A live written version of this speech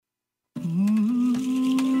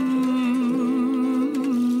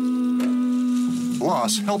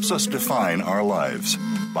loss helps us define our lives.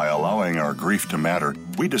 By allowing our grief to matter,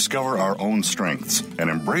 we discover our own strengths and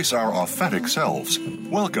embrace our authentic selves.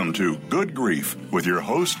 Welcome to Good Grief with your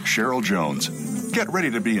host, Cheryl Jones. Get ready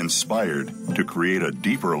to be inspired to create a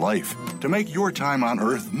deeper life, to make your time on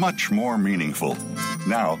Earth much more meaningful.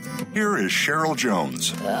 Now, here is Cheryl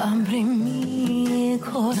Jones.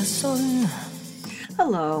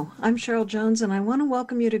 Hello, I'm Cheryl Jones, and I want to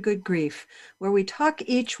welcome you to Good Grief, where we talk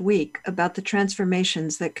each week about the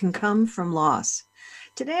transformations that can come from loss.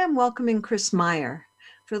 Today I'm welcoming Chris Meyer.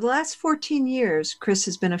 For the last 14 years, Chris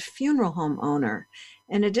has been a funeral home owner.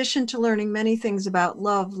 In addition to learning many things about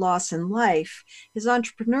love, loss, and life, his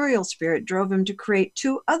entrepreneurial spirit drove him to create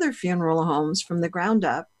 2 other funeral homes from the ground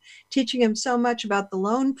up, teaching him so much about the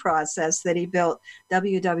loan process that he built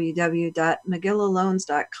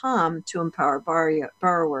www.magillaloans.com to empower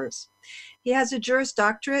borrowers. He has a Juris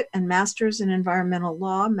Doctorate and Master's in Environmental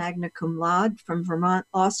Law, magna cum laude, from Vermont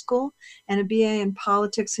Law School, and a BA in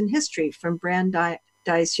Politics and History from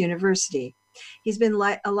Brandeis University. He's been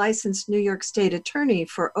a licensed New York State attorney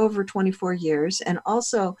for over 24 years and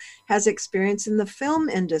also has experience in the film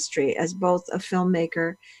industry as both a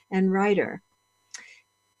filmmaker and writer.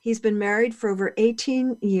 He's been married for over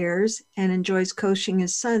 18 years and enjoys coaching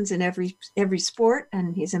his sons in every sport,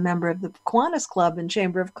 and he's a member of the Kiwanis Club and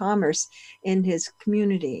Chamber of Commerce in his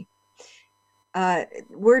community.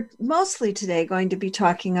 We're mostly today going to be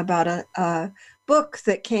talking about a book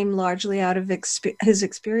that came largely out of his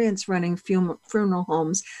experience running funeral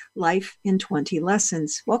homes, Life in 20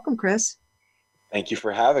 Lessons. Welcome, Chris. Thank you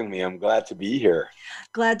for having me. I'm glad to be here.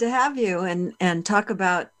 Glad to have you and talk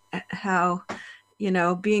about how,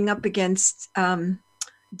 being up against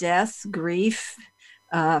death, grief,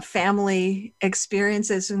 family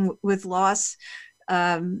experiences with loss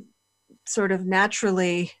sort of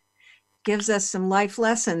naturally gives us some life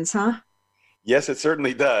lessons, huh? Yes, it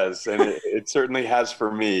certainly does. And it certainly has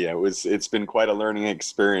for me. It's been quite a learning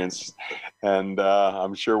experience. And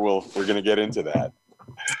I'm sure we're going to get into that.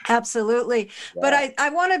 Absolutely. Yeah. But I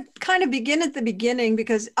want to kind of begin at the beginning,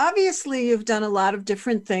 because obviously you've done a lot of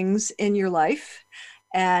different things in your life.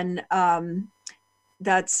 And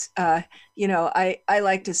that's, I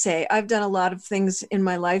like to say I've done a lot of things in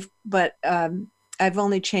my life, but I've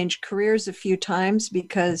only changed careers a few times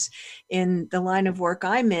because in the line of work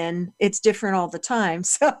I'm in, it's different all the time.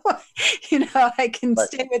 So, I can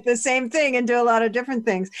stay with the same thing and do a lot of different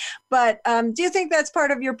things. But do you think that's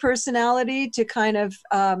part of your personality to kind of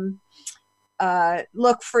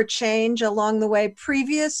look for change along the way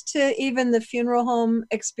previous to even the funeral home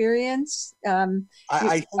experience?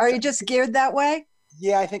 Are you just geared that way?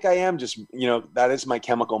 Yeah, I think I am. Just, that is my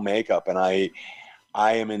chemical makeup. And I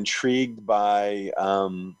am intrigued by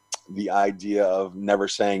the idea of never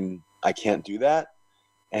saying I can't do that.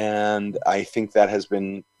 And I think that has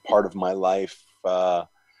been part of my life, from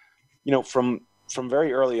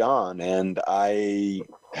very early on. And I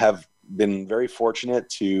have been very fortunate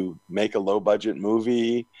to make a low budget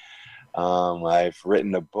movie. I've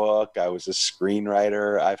written a book. I was a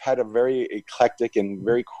screenwriter. I've had a very eclectic and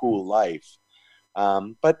very cool life.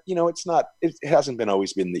 But, it hasn't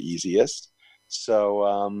always been the easiest.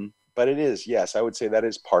 So, but it is, yes, I would say that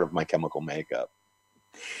is part of my chemical makeup.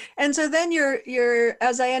 And so then you're,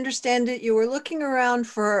 as I understand it, you were looking around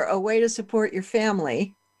for a way to support your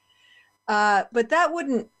family, but that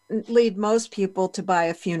wouldn't lead most people to buy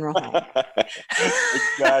a funeral home.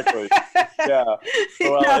 Exactly. Yeah.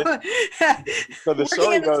 Well, so the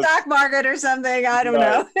story in the stock market or something. I don't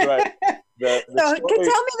know. Right. So tell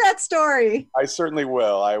me that story. I certainly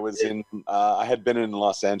will. I was I had been in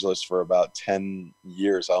Los Angeles for about 10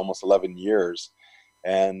 years, almost 11 years.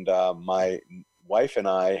 And my wife and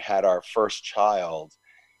I had our first child.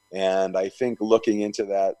 And I think looking into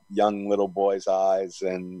that young little boy's eyes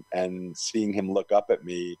and seeing him look up at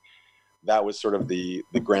me, that was sort of the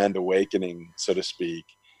grand awakening, so to speak.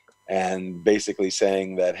 And basically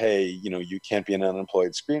saying that, hey, you can't be an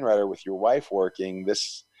unemployed screenwriter with your wife working.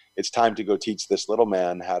 It's time to go teach this little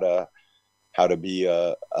man how to be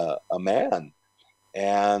a man.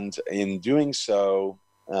 And in doing so,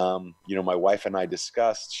 my wife and I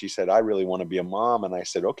discussed. She said, I really want to be a mom. And I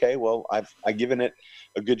said, okay, well, I've given it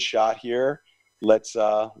a good shot here. Let's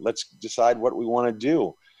decide what we want to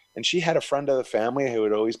do. And she had a friend of the family who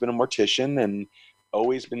had always been a mortician and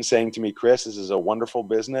always been saying to me, Chris, this is a wonderful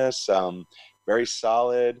business, very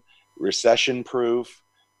solid, recession proof.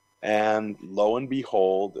 And lo and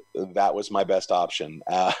behold, that was my best option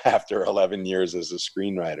after 11 years as a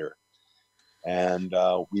screenwriter. And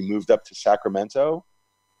we moved up to Sacramento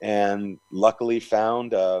and luckily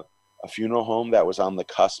found a funeral home that was on the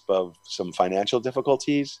cusp of some financial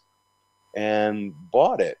difficulties. and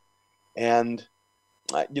bought it. And,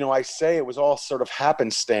 I say it was all sort of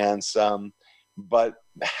happenstance, but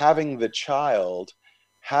having the child,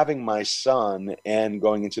 having my son, and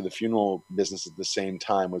going into the funeral business at the same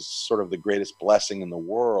time was sort of the greatest blessing in the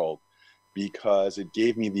world, because it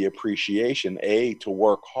gave me the appreciation, to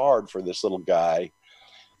work hard for this little guy,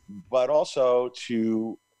 but also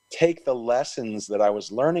to take the lessons that I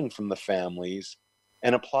was learning from the families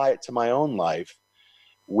and apply it to my own life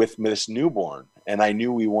with this newborn. And I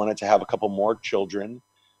knew we wanted to have a couple more children.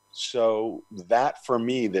 So that, for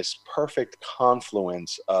me, this perfect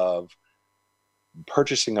confluence of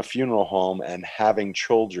purchasing a funeral home and having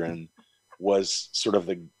children was sort of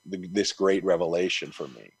this great revelation for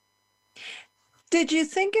me. Did you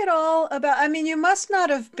think at all about, I mean, you must not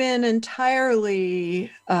have been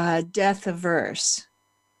entirely death averse,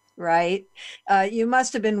 right? You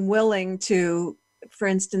must have been willing to, for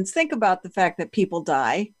instance, think about the fact that people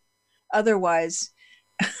die. Otherwise,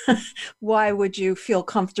 why would you feel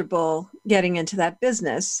comfortable getting into that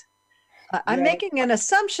business? I'm making an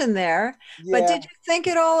assumption there, but did you think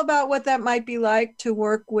at all about what that might be like to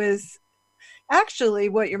work with? Actually,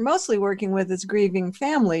 what you're mostly working with is grieving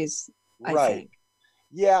families, I think.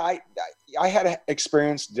 Yeah, I had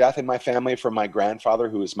experienced death in my family from my grandfather,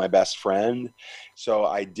 who was my best friend. So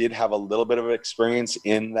I did have a little bit of experience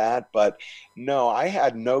in that. But no, I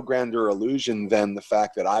had no grander illusion than the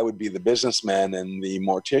fact that I would be the businessman and the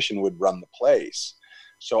mortician would run the place.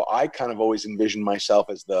 So I kind of always envisioned myself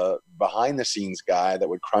as the behind the scenes guy that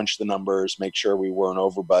would crunch the numbers, make sure we weren't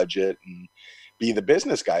over budget, and be the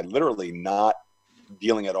business guy, literally not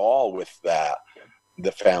dealing at all with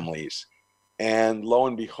the families. And lo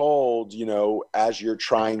and behold, as you're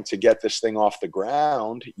trying to get this thing off the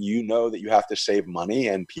ground, that you have to save money,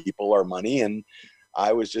 and people are money. And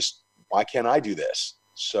I was just, why can't I do this?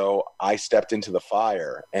 So I stepped into the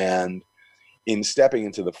fire. And in stepping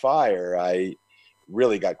into the fire, I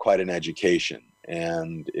really got quite an education.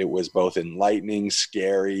 And it was both enlightening,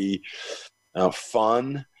 scary,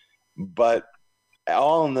 fun, but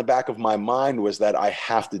all in the back of my mind was that I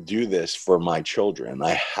have to do this for my children.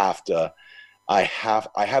 I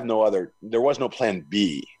have no other, there was no plan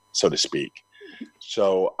B, so to speak.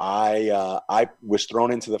 So I was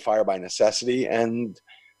thrown into the fire by necessity, and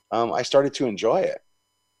I started to enjoy it.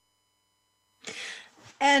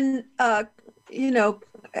 And,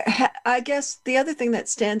 I guess the other thing that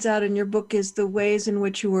stands out in your book is the ways in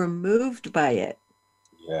which you were moved by it.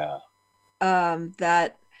 Yeah.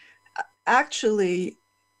 That actually,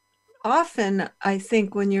 often, I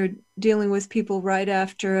think when you're dealing with people right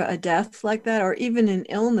after a death like that, or even an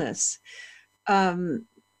illness,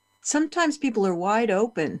 sometimes people are wide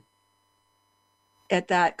open at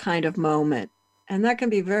that kind of moment. And that can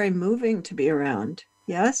be very moving to be around.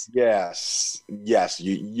 Yes? Yes.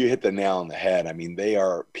 You hit the nail on the head. I mean,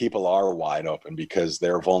 people are wide open because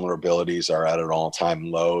their vulnerabilities are at an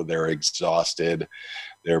all-time low. They're exhausted.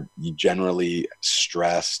 They're generally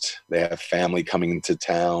stressed. They have family coming into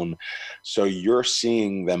town. So you're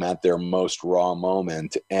seeing them at their most raw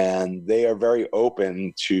moment, and they are very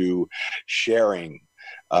open to sharing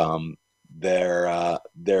their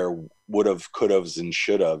would've, could'ves, and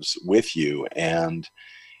should'ves with you. And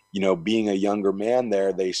being a younger man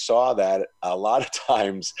there, they saw that a lot of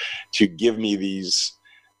times to give me these,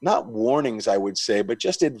 not warnings, I would say, but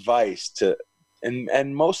just advice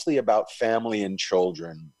and mostly about family and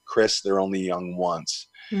children. Chris, they're only young once.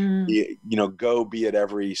 Go be at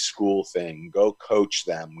every school thing, go coach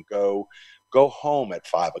them, go home at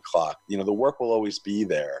 5 o'clock. The work will always be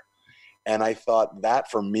there. And I thought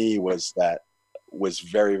that for me was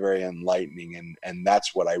very, very enlightening. And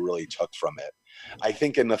that's what I really took from it. I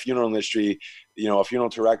think in the funeral industry, a funeral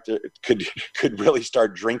director could really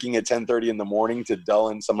start drinking at 10:30 in the morning to dull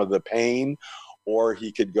in some of the pain, or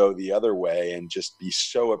he could go the other way and just be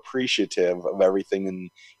so appreciative of everything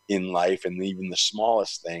in life, and even the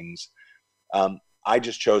smallest things. I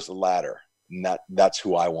just chose the latter, and that's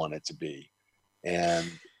who I wanted to be. And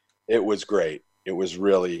it was great.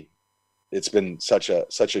 It's been such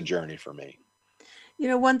a journey for me.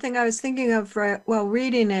 One thing I was thinking of while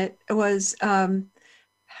reading it was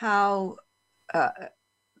how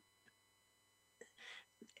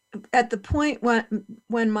at the point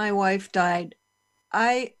when my wife died,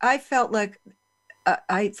 I felt like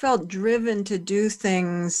I felt driven to do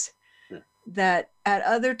things that at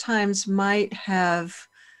other times might have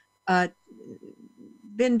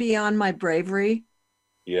been beyond my bravery.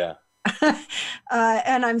 Yeah.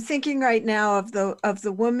 And I'm thinking right now of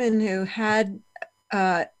the woman who had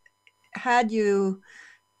you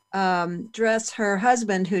dress her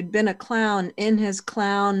husband, who'd been a clown, in his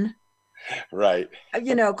clown Right.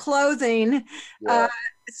 Clothing, Yeah.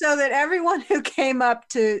 so that everyone who came up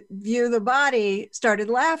to view the body started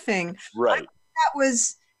laughing. Right. That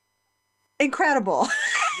was incredible.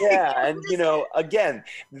 Yeah, and again,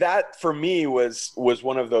 that for me was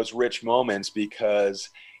one of those rich moments because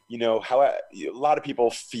how a lot of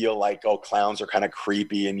people feel like, oh, clowns are kind of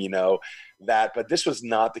creepy and that, but this was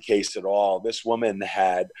not the case at all. This woman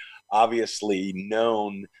had obviously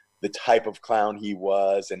known the type of clown he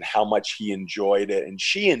was and how much he enjoyed it, and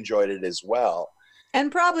she enjoyed it as well.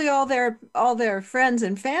 And probably all their friends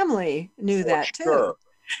and family knew that too. For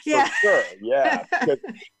sure, yeah.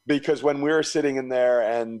 Because when we were sitting in there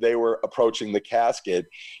and they were approaching the casket,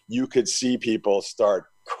 you could see people start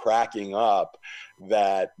cracking up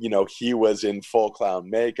that, he was in full clown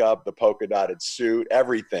makeup, the polka dotted suit,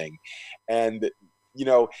 everything. And,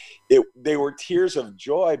 they were tears of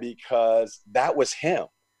joy because that was him.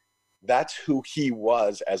 That's who he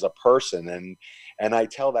was as a person. And I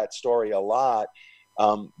tell that story a lot,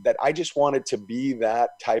 that I just wanted to be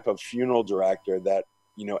that type of funeral director that,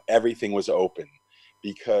 everything was open,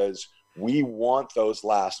 because we want those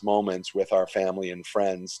last moments with our family and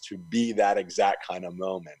friends to be that exact kind of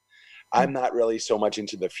moment. I'm not really so much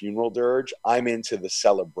into the funeral dirge. I'm into the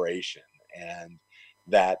celebration, and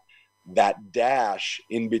that dash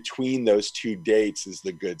in between those two dates is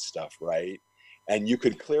the good stuff, right? And you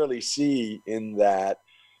could clearly see in that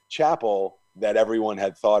chapel that everyone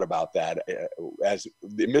had thought about that, as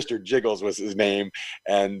Mr. Jiggles was his name,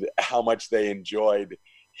 and how much they enjoyed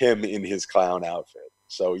him in his clown outfit.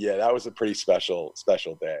 So yeah, that was a pretty special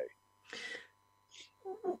day.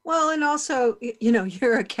 Well, and also,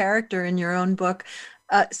 you're a character in your own book.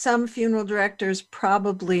 Some funeral directors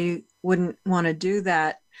probably wouldn't want to do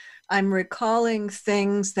that. I'm recalling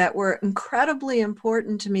things that were incredibly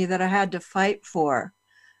important to me that I had to fight for.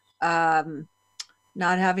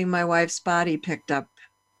 Not having my wife's body picked up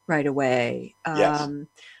right away. Yes.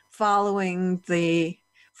 Following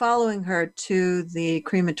her to the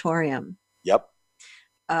crematorium. Yep.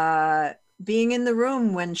 Being in the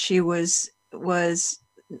room when she was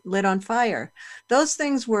lit on fire. Those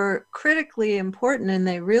things were critically important, and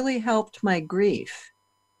they really helped my grief.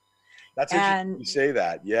 That's interesting you say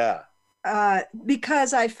that. Yeah.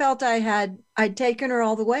 Because I felt I'd taken her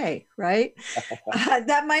all the way, right?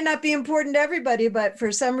 That might not be important to everybody, but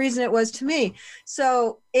for some reason it was to me.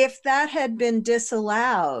 So if that had been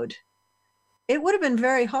disallowed, it would have been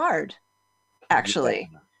very hard, actually.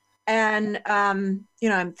 Yeah. And,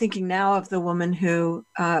 I'm thinking now of the woman who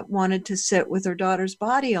wanted to sit with her daughter's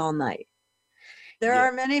body all night. There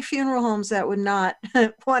are many funeral homes that would not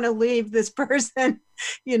want to leave this person,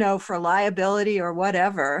 for liability or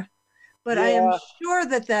whatever. But I am sure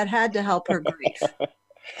that had to help her grief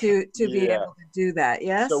to be able to do that.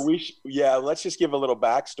 Yes. So let's just give a little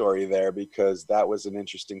backstory there, because that was an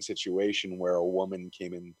interesting situation where a woman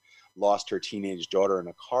came and lost her teenage daughter in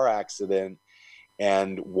a car accident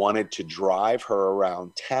and wanted to drive her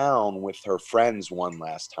around town with her friends one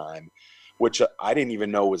last time, which I didn't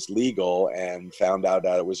even know was legal, and found out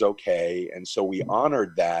that it was okay. And so we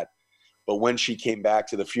honored that. But when she came back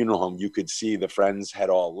to the funeral home, you could see the friends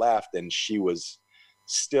had all left, and she was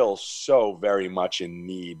still so very much in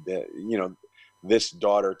need. This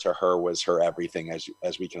daughter to her was her everything,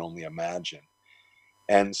 as we can only imagine.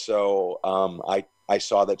 And so I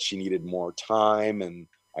saw that she needed more time, and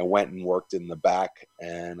I went and worked in the back,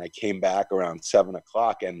 and I came back around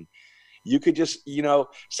 7:00, and you could just,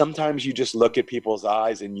 sometimes you just look at people's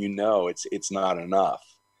eyes and it's not enough.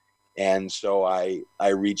 And so I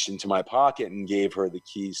reached into my pocket and gave her the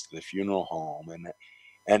keys to the funeral home.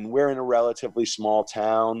 And we're in a relatively small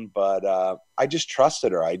town, but I just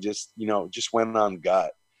trusted her. I just went on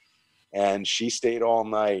gut. And she stayed all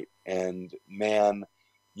night. And man,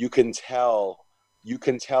 you can tell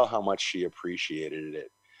how much she appreciated it.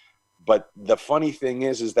 But the funny thing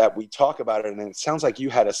is that we talk about it, and it sounds like you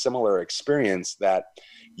had a similar experience, that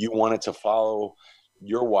you wanted to follow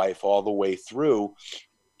your wife all the way through.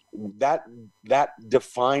 That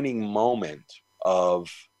defining moment of,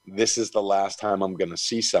 this is the last time I'm going to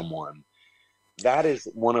see someone, that is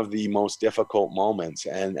one of the most difficult moments.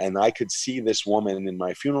 And I could see this woman in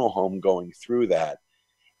my funeral home going through that.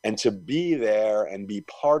 And to be there and be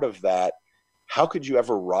part of that, how could you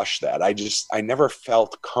ever rush that? I never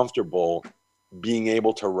felt comfortable being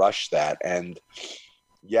able to rush that. And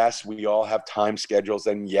yes, we all have time schedules,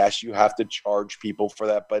 and yes, you have to charge people for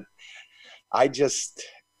that. But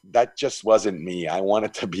that just wasn't me. I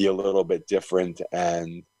wanted to be a little bit different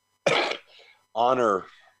and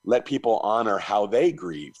let people honor how they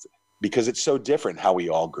grieved. because it's so different how we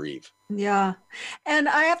all grieve. Yeah. And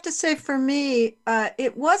I have to say, for me,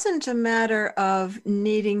 it wasn't a matter of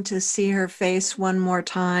needing to see her face one more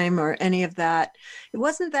time or any of that. It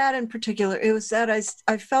wasn't that in particular. It was that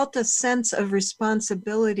I felt a sense of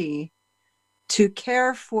responsibility to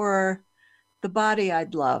care for the body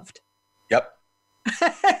I'd loved. Yep.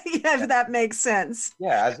 Yeah, if that makes sense.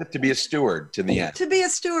 Yeah, as if to be a steward to the end. To be a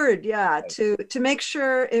steward, yeah, to make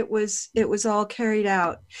sure it was all carried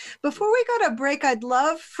out. Before we go to break, I'd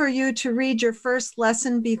love for you to read your first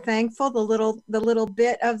lesson, Be Thankful, the little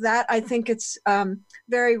bit of that. I think it's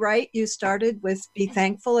very right. You started with Be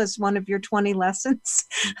Thankful as one of your 20 lessons,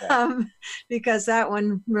 because that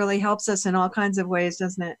one really helps us in all kinds of ways,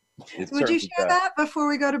 doesn't it? Would you share that before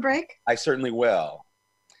we go to break? I certainly will.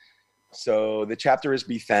 So the chapter is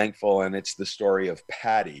Be Thankful, and it's the story of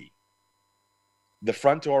Patty. The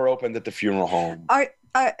front door opened at the funeral home.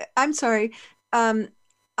 I'm sorry. I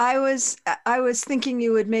was thinking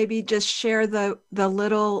you would maybe just share the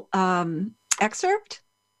little excerpt.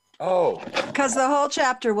 Oh. Because the whole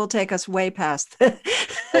chapter will take us way past.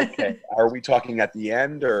 Okay. Are we talking at the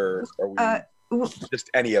end, or are we just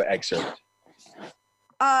any excerpt?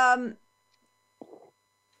 Let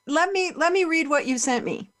me read what you sent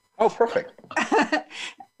me. Oh, perfect.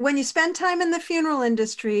 When you spend time in the funeral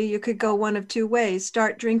industry, you could go one of two ways.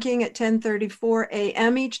 Start drinking at 10:34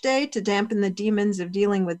 a.m. each day to dampen the demons of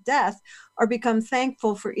dealing with death, or become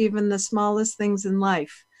thankful for even the smallest things in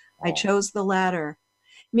life. Oh. I chose the latter.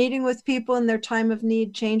 Meeting with people in their time of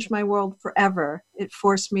need changed my world forever. It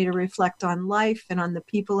forced me to reflect on life and on the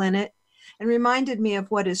people in it, and reminded me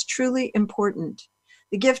of what is truly important.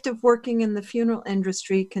 The gift of working in the funeral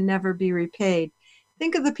industry can never be repaid.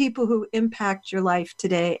 Think of the people who impact your life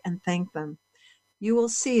today and thank them. You will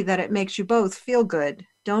see that it makes you both feel good.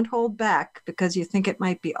 Don't hold back because you think it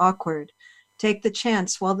might be awkward. Take the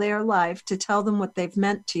chance while they are alive to tell them what they've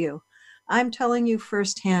meant to you. I'm telling you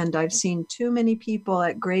firsthand, I've seen too many people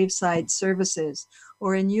at graveside services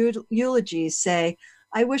or in eulogies say,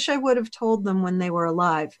 I wish I would have told them when they were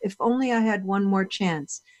alive. If only I had one more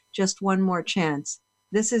chance, just one more chance.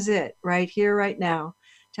 This is it, right here, right now.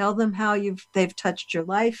 Tell them how they've touched your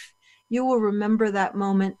life. You will remember that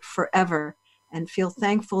moment forever and feel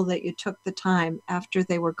thankful that you took the time after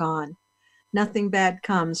they were gone. Nothing bad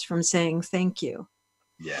comes from saying thank you.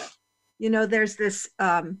 Yeah. You know, there's this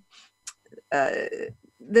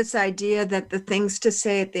this idea that the things to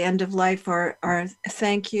say at the end of life are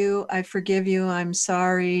thank you, I forgive you, I'm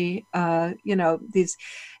sorry, these,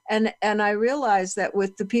 and I realize that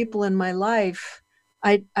with the people in my life,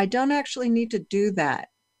 I don't actually need to do that.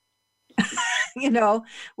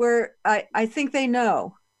 Where I think they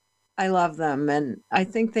know I love them, and I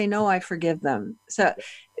think they know I forgive them. So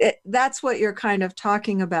that's what you're kind of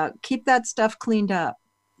talking about. Keep that stuff cleaned up.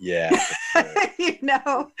 Yeah.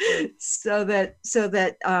 So that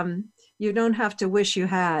you don't have to wish you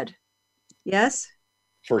had. Yes?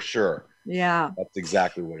 For sure. Yeah. That's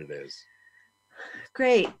exactly what it is.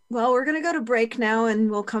 Great. Well, we're going to go to break now, and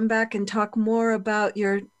we'll come back and talk more about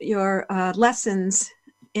your lessons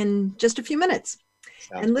in just a few minutes.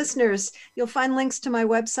 Sounds good. Listeners, you'll find links to my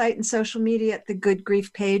website and social media at the Good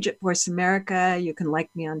Grief page at Voice America. You can like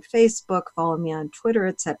me on Facebook, follow me on Twitter,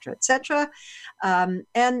 etc., etc.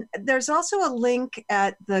 And there's also a link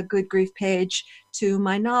at the Good Grief page to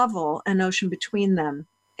my novel, An Ocean Between Them,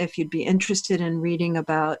 if you'd be interested in reading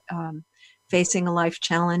about facing a life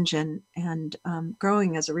challenge and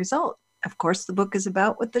growing as a result. Of course, the book is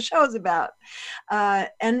about what the show is about.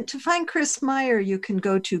 And to find Chris Meyer, you can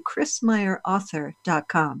go to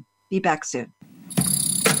chrismeyerauthor.com. Be back soon.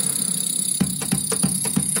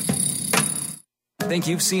 Think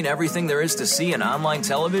you've seen everything there is to see in online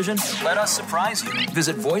television? Let us surprise you.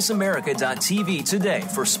 Visit voiceamerica.tv today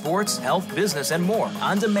for sports, health, business, and more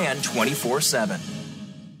on demand 24/7.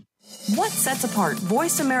 What sets apart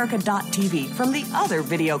VoiceAmerica.tv from the other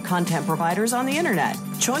video content providers on the internet?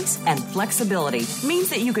 Choice and flexibility means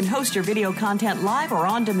that you can host your video content live or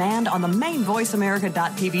on demand on the main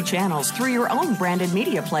VoiceAmerica.tv channels through your own branded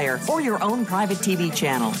media player or your own private TV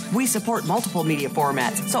channel. We support multiple media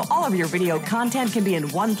formats, so all of your video content can be in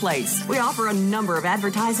one place. We offer a number of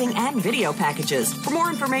advertising and video packages. For more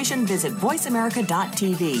information, visit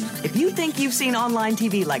VoiceAmerica.tv. If you think you've seen online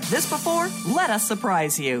TV like this before, let us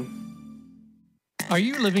surprise you. Are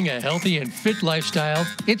you living a healthy and fit lifestyle?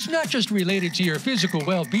 It's not just related to your physical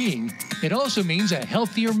well-being. It also means a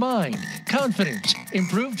healthier mind, confidence,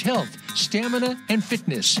 improved health, stamina, and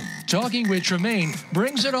fitness. Talking with Tremaine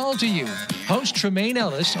brings it all to you. Host Tremaine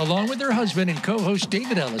Ellis, along with her husband and co-host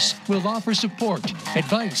David Ellis, will offer support,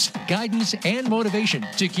 advice, guidance, and motivation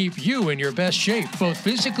to keep you in your best shape, both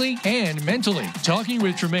physically and mentally. Talking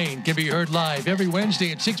with Tremaine can be heard live every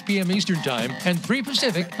Wednesday at 6 p.m. Eastern Time and 3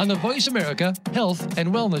 Pacific on the Voice America Health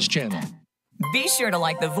and Wellness Channel. Be sure to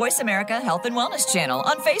like the Voice America Health and Wellness channel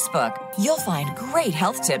on Facebook. You'll find great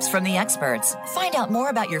health tips from the experts. Find out more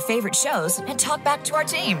about your favorite shows and talk back to our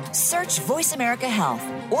team. Search Voice America Health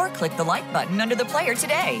or click the like button under the player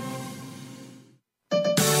today.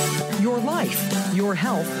 Your life, your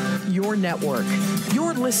health, your network.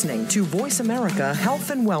 You're listening to Voice America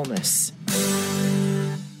Health and Wellness.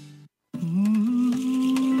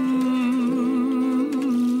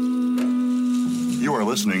 You are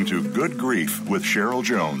listening to Good Grief with Cheryl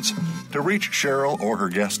Jones. To reach Cheryl or her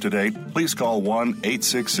guest today, please call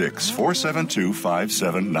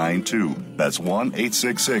 1-866-472-5792. That's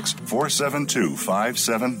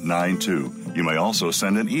 1-866-472-5792. You may also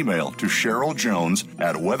send an email to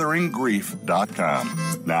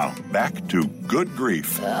CherylJones@weatheringgrief.com. Now, back to Good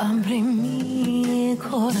Grief.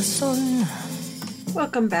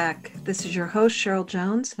 Welcome back. This is your host, Cheryl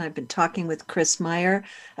Jones, and I've been talking with Chris Meyer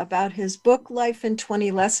about his book, Life in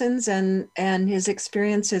 20 Lessons, and his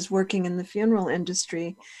experiences working in the funeral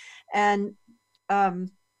industry. And I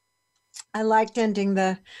liked ending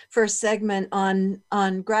the first segment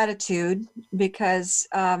on gratitude because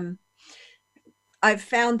I've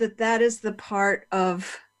found that is the part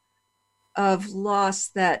of loss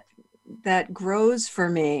that grows for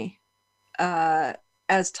me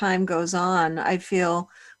as time goes on. I feel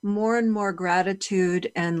more and more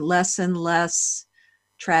gratitude and less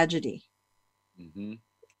tragedy. Mm-hmm.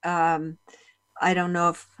 I don't know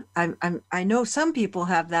if I know some people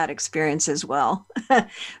have that experience as well. But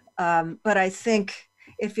I think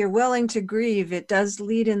if you're willing to grieve, it does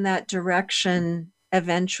lead in that direction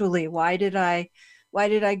eventually. Why did I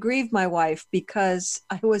grieve my wife? Because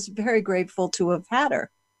I was very grateful to have had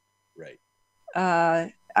her. Right.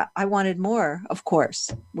 I wanted more, of course.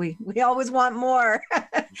 We always want more.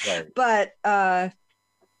 Right. But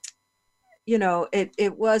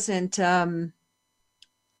it wasn't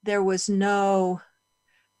there was no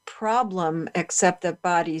problem except that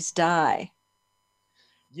bodies die.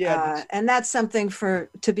 Yeah. And that's something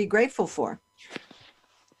to be grateful for.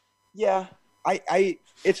 Yeah.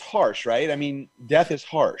 It's harsh, right? I mean, death is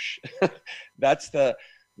harsh. That's the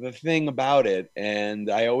thing about it. And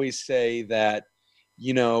I always say that,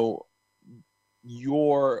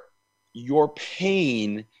 your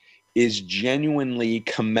pain is genuinely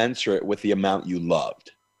commensurate with the amount you loved,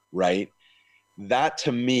 right? That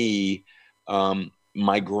to me,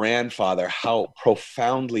 my grandfather, how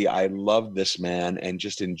profoundly I loved this man and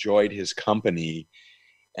just enjoyed his company.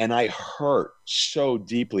 And I hurt so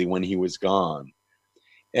deeply when he was gone.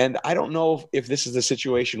 And I don't know if this is the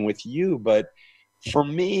situation with you, but for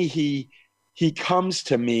me, he comes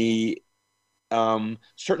to me.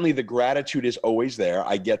 Certainly the gratitude is always there.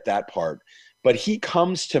 I get that part. But he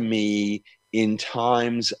comes to me in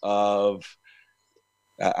times of,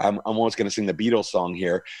 I'm almost going to sing the Beatles song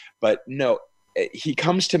here, but no, he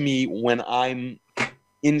comes to me when I'm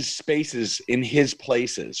in spaces, in his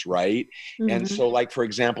places, right? Mm-hmm. And so, like, for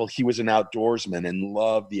example, he was an outdoorsman and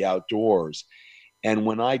loved the outdoors. And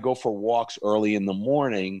when I go for walks early in the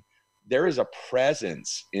morning, there is a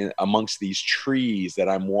presence amongst these trees that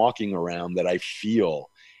I'm walking around that I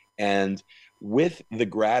feel. And with the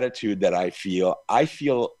gratitude that I feel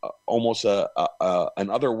almost an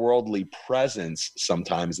otherworldly presence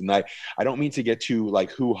sometimes. And I don't mean to get too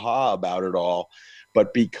like hoo-ha about it all,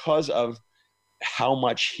 but because of how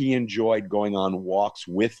much he enjoyed going on walks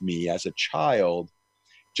with me as a child,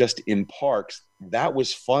 just in parks, that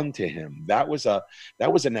was fun to him. That was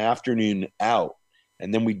an afternoon out.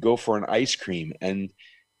 And then we'd go for an ice cream. And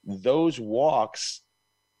those walks,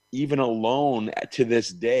 even alone to this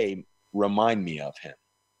day, remind me of him.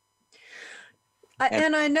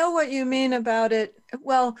 And I know what you mean about it.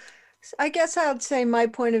 Well, I guess I would say my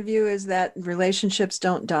point of view is that relationships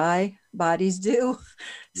don't die, bodies do.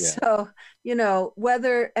 Yeah. So,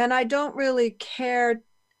 and I don't really care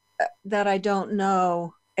that I don't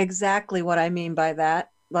know exactly what I mean by that.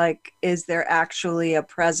 Like, is there actually a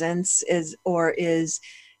presence? Is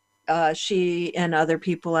she and other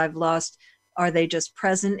people I've lost, are they just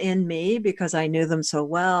present in me because I knew them so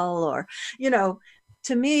well? Or,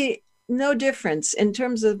 to me, no difference in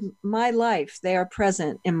terms of my life. They are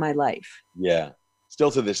present in my life. Yeah.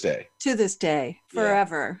 Still to this day. To this day,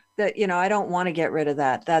 forever. Yeah. That, I don't want to get rid of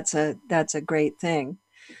that. That's a great thing.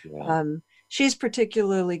 Yeah. she's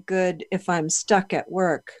particularly good if I'm stuck at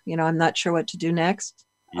work. I'm not sure what to do next.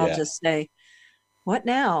 Yeah. I'll just say, what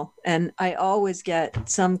now? And I always get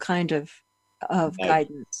some kind of Nice.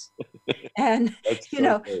 guidance. And, That's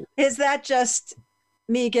so great. is that just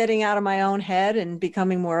me getting out of my own head and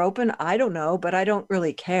becoming more open? I don't know, but I don't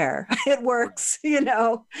really care. It works,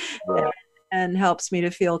 Right. and helps me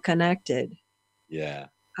to feel connected. Yeah.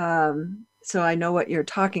 So I know what you're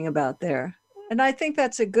talking about there. And I think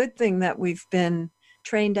that's a good thing that we've been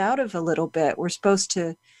trained out of a little bit. We're supposed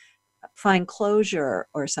to find closure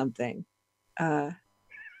or something. But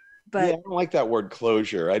yeah, I don't like that word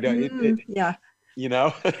closure. I don't. Yeah.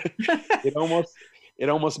 It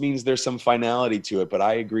almost means there's some finality to it. But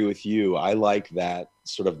I agree with you. I like that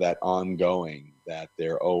sort of that ongoing, that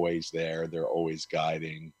they're always there, they're always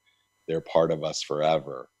guiding, they're part of us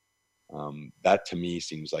forever. That to me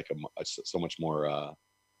seems like a so much more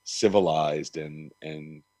civilized and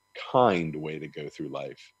kind way to go through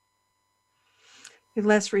life.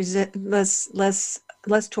 Less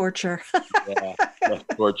torture. Yeah, less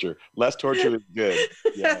torture. Less torture is good.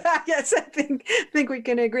 Yeah. Yes, I think we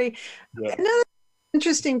can agree. Yeah. Another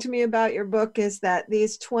interesting to me about your book is that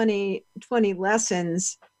these 20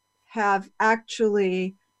 lessons have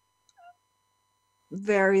actually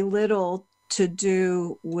very little to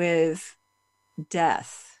do with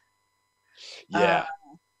death. Yeah.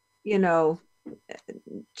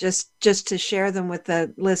 Just to share them with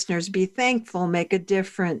the listeners: be thankful, make a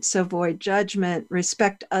difference, avoid judgment,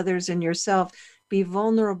 respect others and yourself, be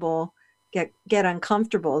vulnerable, get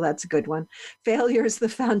uncomfortable. That's a good one. Failure is the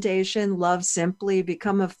foundation, love simply,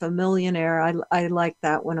 become a familionaire. I like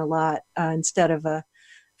that one a lot. Instead of a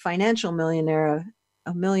financial millionaire,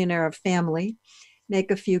 a millionaire of family.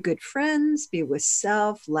 Make a few good friends, be with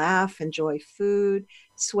self, laugh, enjoy food,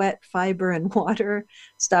 sweat, fiber, and water.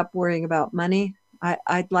 Stop worrying about money.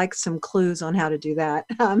 I'd like some clues on how to do that.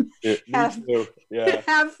 Me too. Yeah.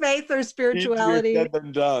 Have faith or spirituality. Easier said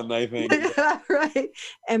than done, I think. Right.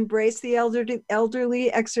 Embrace the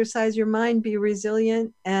elderly, exercise your mind, be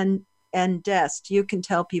resilient, and DEST. You can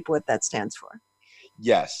tell people what that stands for.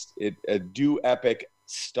 Yes. Do epic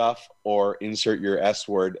stuff, or insert your S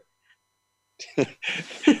word.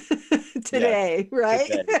 Today, yeah, right?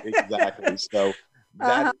 Today, exactly. So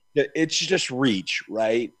that it's just reach,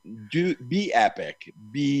 right? Be epic.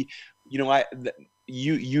 Be,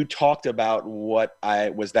 you talked about what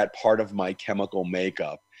was that part of my chemical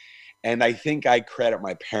makeup, and I think I credit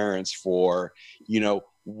my parents for,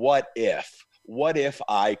 what if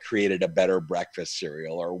I created a better breakfast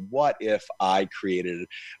cereal, or what if I created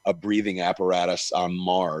a breathing apparatus on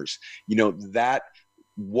Mars? That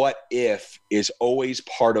what if is always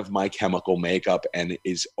part of my chemical makeup and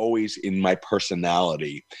is always in my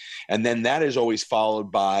personality. And then that is always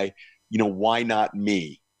followed by, why not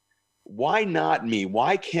me? Why not me?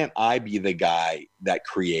 Why can't I be the guy that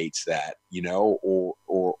creates that,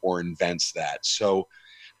 or invents that? So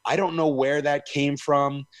I don't know where that came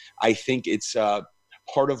from. I think it's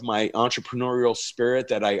part of my entrepreneurial spirit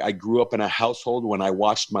that I grew up in a household when I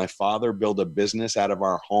watched my father build a business out of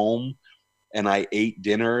our home. And I ate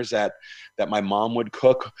dinners that my mom would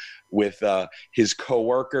cook with his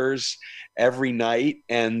coworkers every night,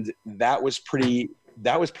 and that was pretty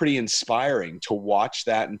inspiring to watch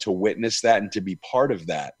that and to witness that and to be part of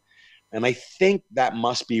that. And I think that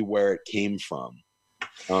must be where it came from.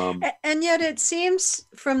 And yet, it seems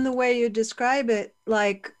from the way you describe it,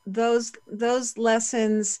 like those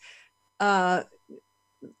lessons kind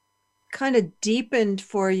of deepened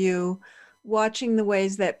for you, watching the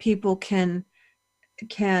ways that people can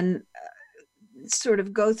sort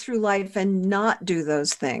of go through life and not do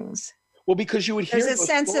those things. Well, because you would hear there's a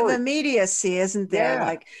sense of immediacy, isn't there? Yeah.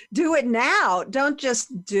 Like, do it now. Don't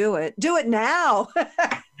just do it. Do it now.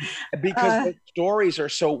 Because the stories were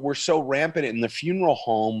so rampant in the funeral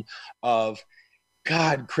home of,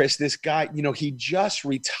 God, Chris, this guy, he just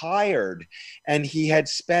retired and he had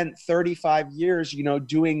spent 35 years,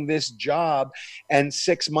 doing this job. And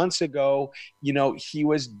 6 months ago, he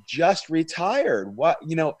was just retired. What,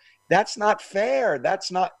 that's not fair.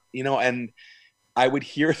 That's not, and I would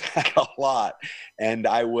hear that a lot. And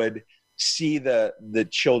I would see the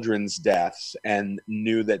children's deaths and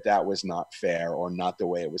knew that was not fair or not the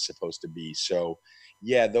way it was supposed to be. So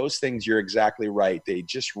yeah, those things, you're exactly right. They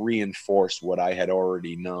just reinforced what I had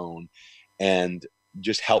already known and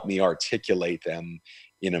just helped me articulate them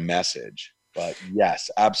in a message. But yes,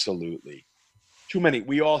 absolutely. Too many.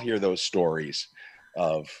 We all hear those stories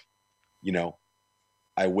of,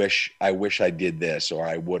 I wish I did this, or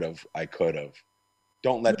I could have.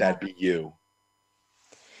 Don't let that be you.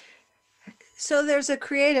 So there's a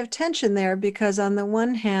creative tension there, because on the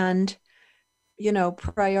one hand,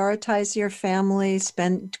 prioritize your family,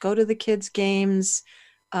 go to the kids' games.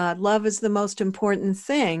 Love is the most important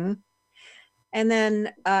thing. And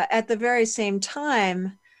then at the very same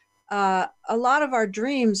time, a lot of our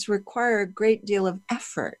dreams require a great deal of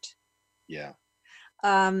effort. Yeah.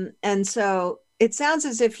 And so it sounds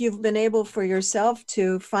as if you've been able for yourself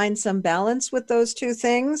to find some balance with those two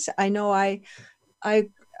things. I know I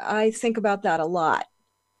think about that a lot.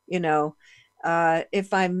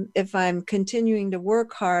 If I'm continuing to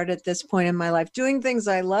work hard at this point in my life, doing things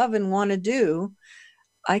I love and want to do,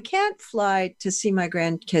 I can't fly to see my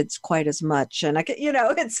grandkids quite as much. And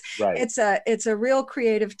it's a real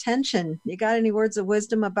creative tension. You got any words of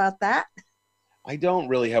wisdom about that? I don't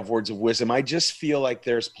really have words of wisdom. I just feel like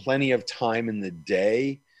there's plenty of time in the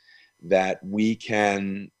day that we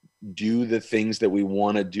can do the things that we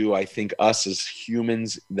want to do. I think us as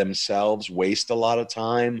humans themselves waste a lot of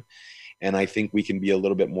time, and I think we can be a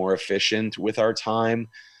little bit more efficient with our time.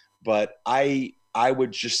 But I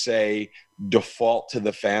would just say default to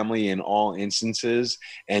the family in all instances.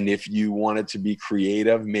 And if you wanted to be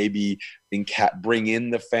creative, maybe bring in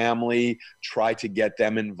the family, try to get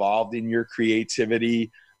them involved in your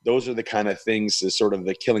creativity. Those are the kind of things, is sort of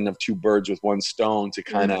the killing of two birds with one stone, to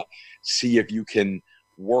kind of see if you can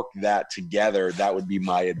work that together. That would be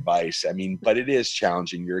my advice. I mean, but it is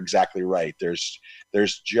challenging. You're exactly right. There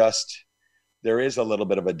is a little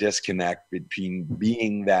bit of a disconnect between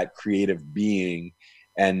being that creative being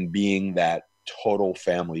and being that total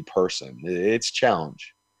family person. It's a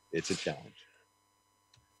challenge. It's a challenge.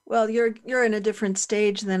 Well, you're in a different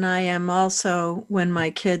stage than I am. Also, when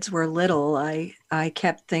my kids were little, I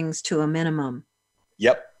kept things to a minimum.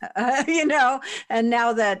 Yep. And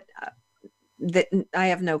now that I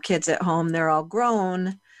have no kids at home, they're all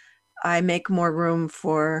grown, I make more room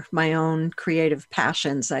for my own creative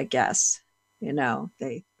passions, I guess.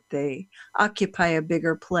 They occupy a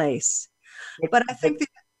bigger place. But I think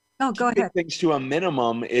go ahead. Things to a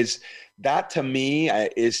minimum is that, to me,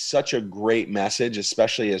 is such a great message,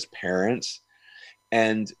 especially as parents.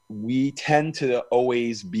 And we tend to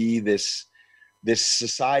always be this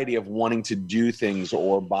society of wanting to do things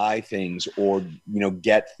or buy things or,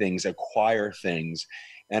 get things, acquire things.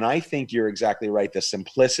 And I think you're exactly right. The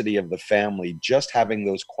simplicity of the family, just having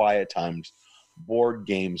those quiet times, board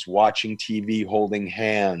games, watching TV, holding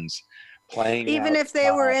hands, playing. Even if they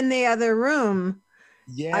were in the other room,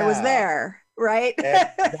 I was there, right?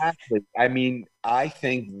 Exactly. I mean, I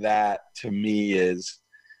think that, to me, is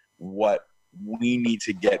what we need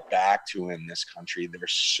to get back to in this country.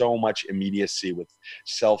 There's so much immediacy with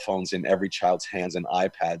cell phones in every child's hands and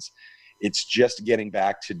iPads. It's just getting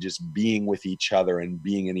back to just being with each other and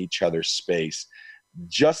being in each other's space.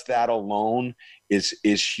 Just that alone is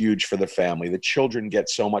huge for the family. The children get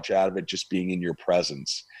so much out of it just being in your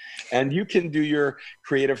presence. And you can do your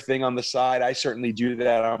creative thing on the side. I certainly do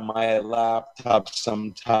that on my laptop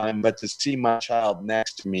sometime, but to see my child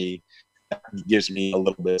next to me, that gives me a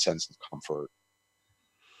little bit of sense of comfort.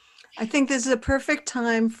 I think this is a perfect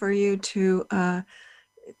time for you to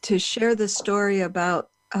share the story about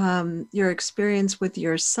your experience with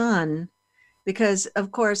your son, because,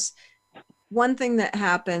 of course, one thing that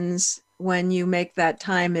happens when you make that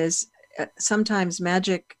time is sometimes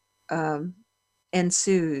magic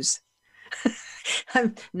ensues.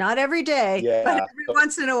 Not every day, but every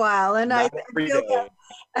once in a while. And I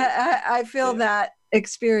feel that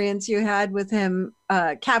experience you had with him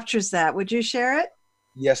captures that. Would you share it?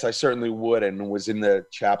 Yes, I certainly would, and was in the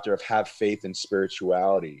chapter of Have Faith in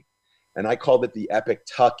Spirituality. And I called it the epic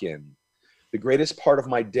tuck-in. The greatest part of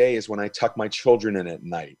my day is when I tuck my children in at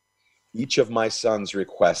night. Each of my sons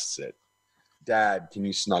requests it. Dad, can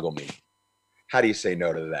you snuggle me? How do you say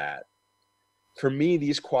no to that? For me,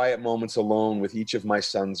 these quiet moments alone with each of my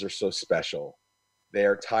sons are so special. They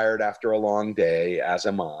are tired after a long day, as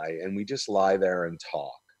am I, and we just lie there and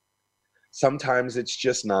talk. Sometimes it's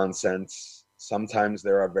just nonsense. Sometimes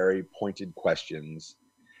there are very pointed questions.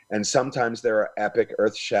 And sometimes there are epic,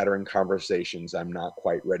 earth-shattering conversations I'm not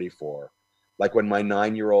quite ready for. Like when my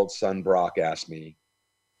 9-year-old son Brock asked me,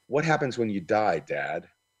 "What happens when you die, Dad?"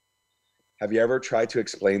 Have you ever tried to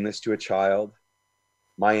explain this to a child?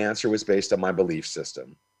 My answer was based on my belief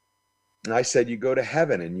system. And I said, you go to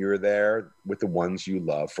heaven and you're there with the ones you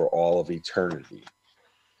love for all of eternity.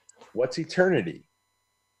 What's eternity?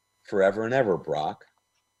 Forever and ever, Brock.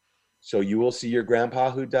 So you will see your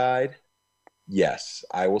grandpa who died? Yes,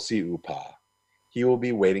 I will see Upa. He will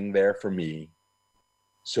be waiting there for me.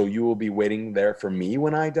 So you will be waiting there for me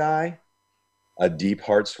when I die? A deep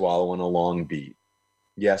heart swallow and a long beat.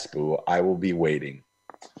 Yes, Boo, I will be waiting.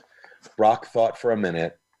 Brock thought for a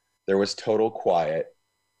minute. There was total quiet.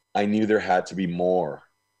 I knew there had to be more.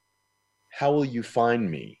 How will you find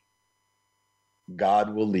me?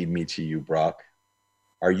 God will lead me to you, Brock.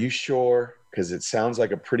 Are you sure? Because it sounds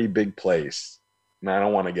like a pretty big place, and I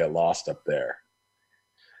don't want to get lost up there.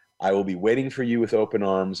 I will be waiting for you with open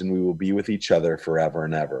arms, and we will be with each other forever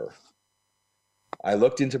and ever. I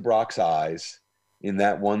looked into Brock's eyes. In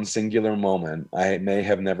that one singular moment, I may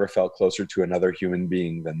have never felt closer to another human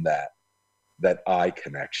being than that eye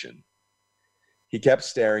connection. He kept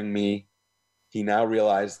staring me. He now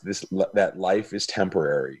realized that life is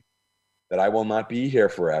temporary, that I will not be here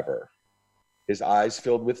forever. His eyes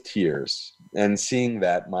filled with tears, and seeing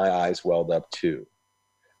that, my eyes welled up too.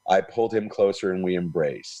 I pulled him closer and we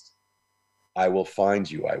embraced. I will find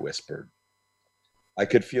you, I whispered. I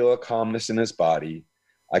could feel a calmness in his body.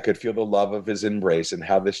 I could feel the love of his embrace and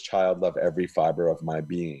how this child loved every fiber of my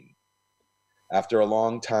being. After a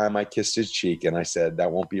long time, I kissed his cheek and I said, that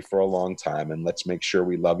won't be for a long time, and let's make sure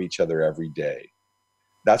we love each other every day.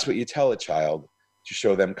 That's what you tell a child, to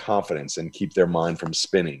show them confidence and keep their mind from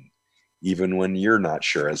spinning, even when you're not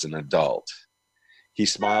sure as an adult. He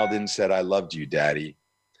smiled and said, I loved you, Daddy.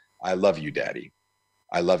 I love you, Daddy.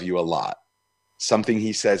 I love you a lot. Something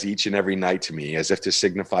he says each and every night to me, as if to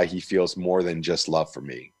signify he feels more than just love for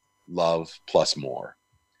me. Love plus more.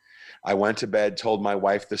 I went to bed, told my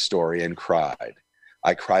wife the story, and cried.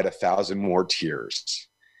 I cried 1,000 more tears.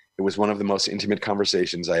 It was one of the most intimate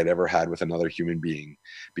conversations I had ever had with another human being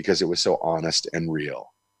because it was so honest and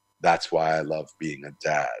real. That's why I love being a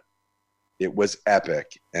dad. It was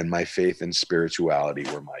epic, and my faith and spirituality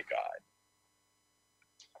were my guide.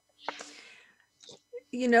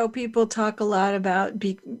 You know, people talk a lot about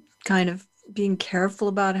being careful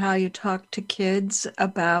about how you talk to kids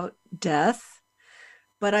about death,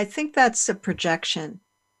 but I think that's a projection.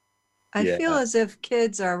 I feel as if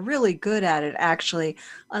kids are really good at it, actually,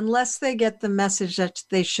 unless they get the message that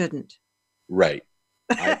they shouldn't. Right.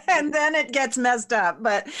 And then it gets messed up.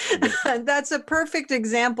 But that's a perfect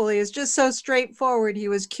example. He was just so straightforward. He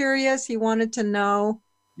was curious. He wanted to know.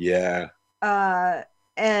 Yeah.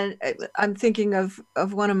 And I'm thinking of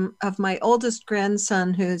one of my oldest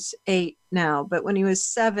grandson, who's 8 now. But when he was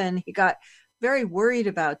 7, he got very worried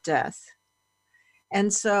about death.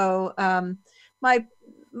 And so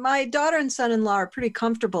my daughter and son-in-law are pretty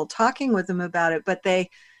comfortable talking with him about it, but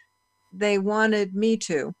they wanted me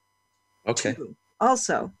to. Okay. Too,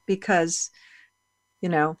 also, because, you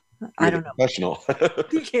know, I don't know. Professional.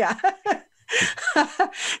 Yeah.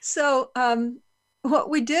 So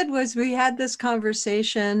what we did was we had this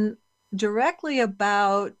conversation directly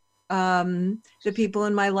about the people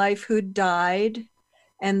in my life who died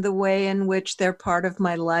and the way in which they're part of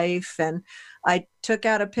my life. And I took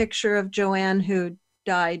out a picture of Joanne, who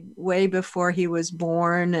died way before he was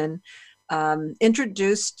born, and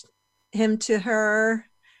introduced him to her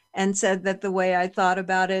and said that the way I thought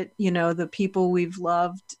about it, you know, the people we've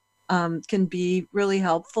loved can be really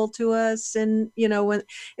helpful to us. And, you know, when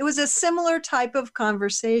it was a similar type of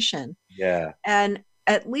conversation. Yeah. And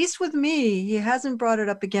at least with me, he hasn't brought it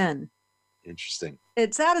up again. Interesting.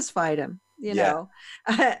 It satisfied him. You know,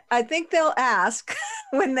 I think they'll ask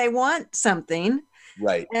when they want something.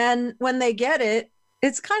 Right. And when they get it,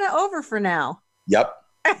 it's kind of over for now. Yep.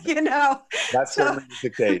 You know, that's certainly the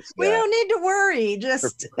case. We don't need to worry.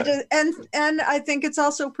 Just and I think it's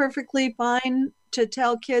also perfectly fine to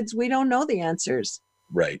tell kids we don't know the answers.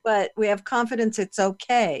 Right. But we have confidence it's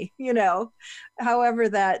okay. You know, however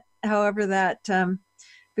that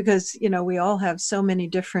because, you know, we all have so many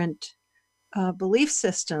different belief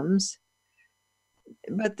systems.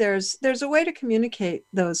 But there's a way to communicate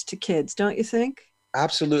those to kids, don't you think?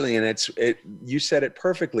 Absolutely. And you said it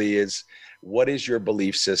perfectly, is what is your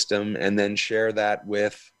belief system? And then share that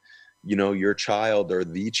with, you know, your child or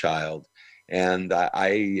the child. And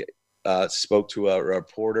I spoke to a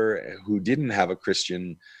reporter who didn't have a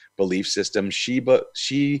Christian belief system.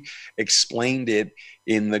 She explained it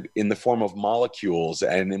in the form of molecules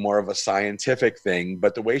and more of a scientific thing.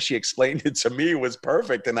 But the way she explained it to me was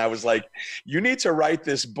perfect. And I was like, you need to write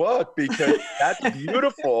this book, because that's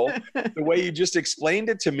beautiful the way you just explained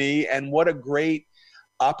it to me. And what a great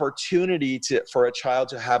opportunity for a child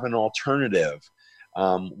to have an alternative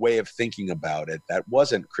way of thinking about it that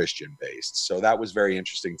wasn't Christian based. So that was very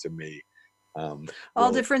interesting to me.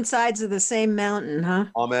 All different sides of the same mountain, huh?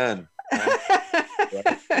 Amen.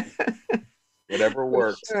 Whatever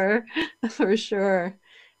works. For sure.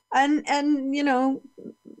 And you know,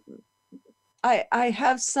 I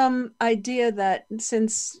have some idea that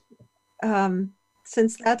since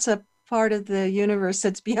that's a part of the universe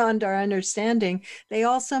that's beyond our understanding, they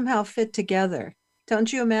all somehow fit together.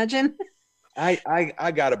 Don't you imagine?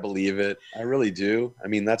 I gotta believe it. I really do. I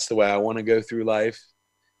mean, that's the way I want to go through life.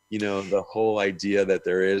 You know, the whole idea that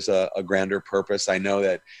there is a grander purpose. I know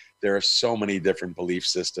that there are so many different belief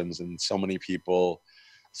systems, and so many people,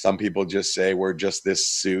 some people just say we're just this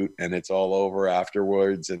suit and it's all over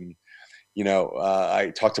afterwards. And, you know,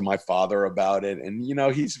 I talked to my father about it, and, you know,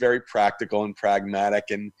 he's very practical and pragmatic.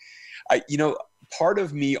 And you know, part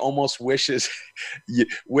of me almost wishes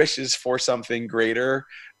for something greater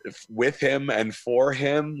with him and for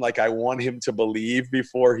him. Like, I want him to believe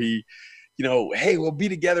before he, you know, hey, we'll be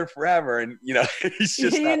together forever. And, you know, he's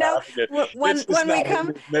just not having it. When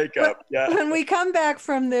we come back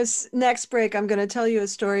from this next break, I'm going to tell you a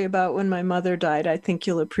story about when my mother died. I think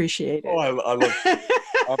you'll appreciate it. Oh, I'm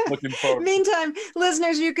looking forward. Meantime,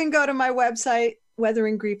 listeners, you can go to my website,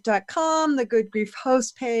 weatheringgrief.com, the Good Grief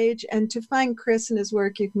host page. And to find Chris and his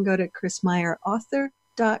work, you can go to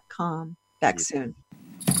chrismeyerauthor.com. Back soon.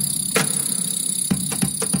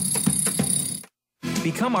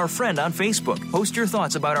 Become our friend on Facebook. Post your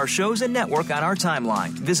thoughts about our shows and network on our timeline.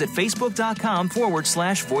 Visit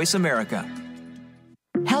facebook.com/Voice America.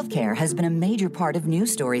 Healthcare has been a major part of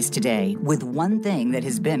news stories today, with one thing that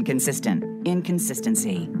has been consistent: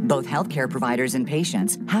 inconsistency. Both healthcare providers and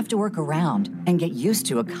patients have to work around and get used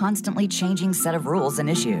to a constantly changing set of rules and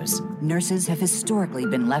issues. Nurses have historically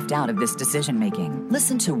been left out of this decision-making.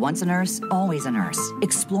 Listen to Once a Nurse, Always a Nurse,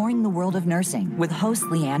 Exploring the World of Nursing with host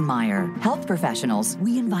Leanne Meyer. Health professionals,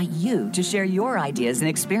 we invite you to share your ideas and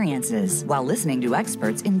experiences while listening to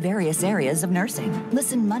experts in various areas of nursing.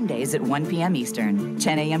 Listen Mondays at 1 p.m. Eastern,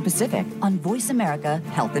 10 a.m. Pacific on Voice America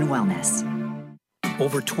Health and Wellness.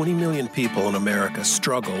 Over 20 million people in America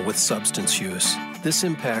struggle with substance use. This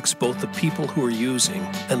impacts both the people who are using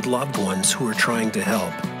and loved ones who are trying to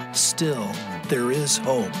help. Still, there is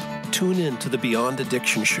hope. Tune in to the Beyond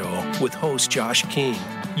Addiction Show with host Josh King.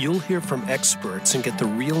 You'll hear from experts and get the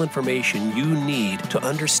real information you need to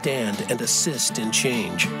understand and assist in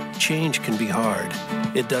change. Change can be hard.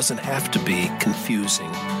 It doesn't have to be confusing.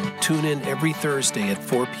 Tune in every Thursday at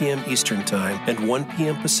 4 p.m. Eastern Time and 1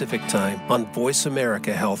 p.m. Pacific Time on Voice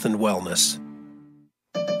America Health and Wellness.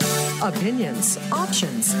 Opinions,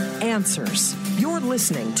 options, answers. You're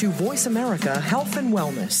listening to Voice America Health and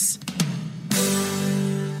Wellness.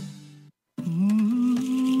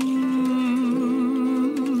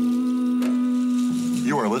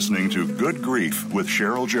 You are listening to Good Grief with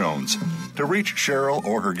Cheryl Jones. To reach Cheryl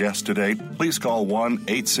or her guest today, please call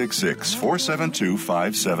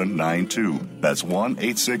 1-866-472-5792. That's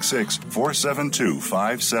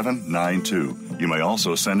 1-866-472-5792. You may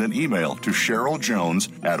also send an email to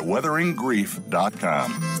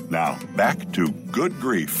CherylJones@weatheringgrief.com. Now, back to Good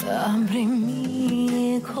Grief.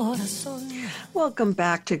 Welcome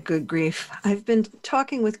back to Good Grief. I've been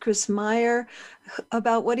talking with Chris Meyer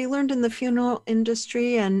about what he learned in the funeral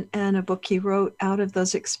industry and a book he wrote out of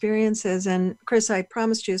those experiences. And Chris, I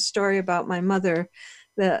promised you a story about my mother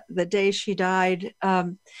the day she died.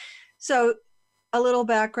 So a little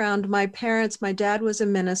background, my dad was a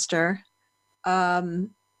minister.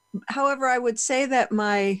 However, I would say that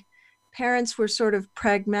my parents were sort of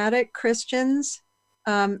pragmatic Christians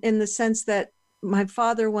in the sense that my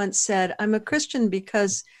father once said, I'm a Christian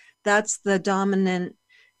because that's the dominant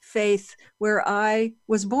faith where I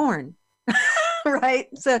was born, right?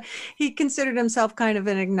 So he considered himself kind of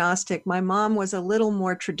an agnostic. My mom was a little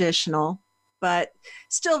more traditional, but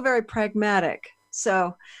still very pragmatic.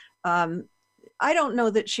 So I don't know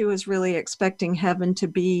that she was really expecting heaven to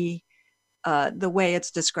be the way it's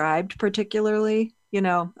described particularly. You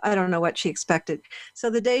know, I don't know what she expected. So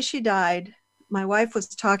the day she died, my wife was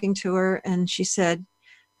talking to her and she said,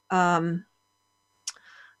 I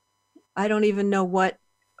don't even know what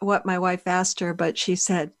my wife asked her, but she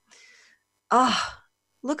said,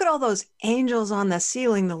 look at all those angels on the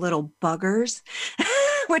ceiling, the little buggers,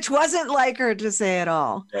 which wasn't like her to say at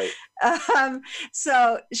all. Right.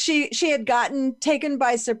 So she had gotten taken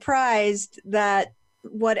by surprise that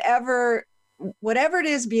whatever it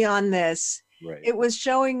is beyond this, right, it was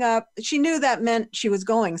showing up. She knew that meant she was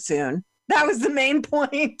going soon. That was the main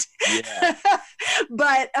point. Yeah.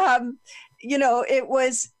 But, you know, it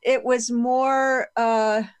was more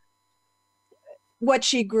what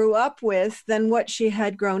she grew up with than what she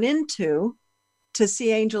had grown into, to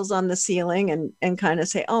see angels on the ceiling and kind of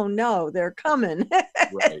say, oh no, they're coming.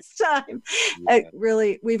 Right. It's time.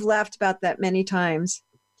 Yeah. We've laughed about that many times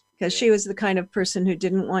because she was the kind of person who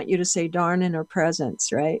didn't want you to say darn in her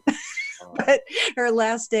presence, right? But her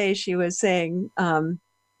last day she was saying,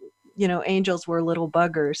 you know, angels were little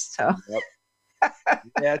buggers. So yep.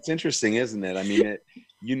 Yeah, it's interesting, isn't it? I mean,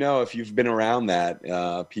 if you've been around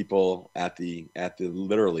that, people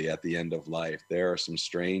literally at the end of life, there are some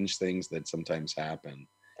strange things that sometimes happen.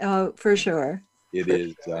 Oh, for sure. It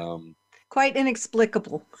is quite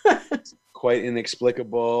inexplicable. Quite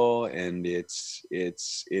inexplicable, and it's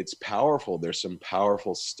powerful. There's some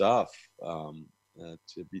powerful stuff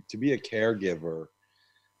to be a caregiver.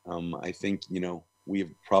 I think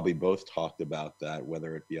we've probably both talked about that,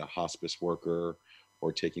 whether it be a hospice worker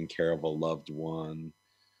or taking care of a loved one,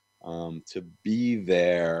 to be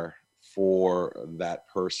there for that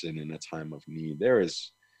person in a time of need. There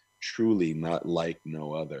is truly not like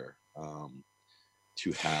no other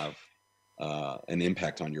to have an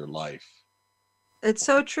impact on your life. It's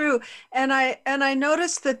so true. And I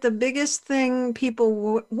noticed that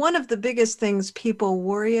one of the biggest things people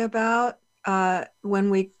worry about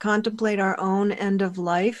when we contemplate our own end of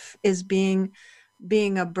life is being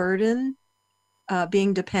a burden,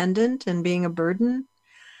 being dependent and being a burden.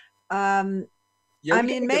 I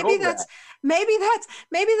mean, maybe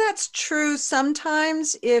that's true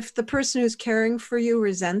sometimes if the person who's caring for you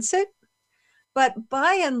resents it, but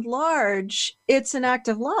by and large, it's an act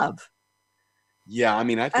of love. Yeah, I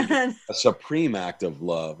mean, I think it's a supreme act of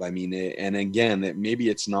love. I mean, and again, maybe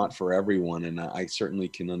it's not for everyone, and I certainly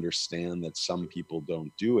can understand that some people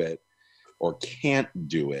don't do it or can't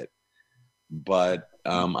do it. But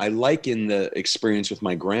I like in the experience with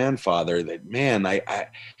my grandfather that, man,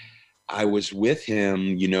 I was with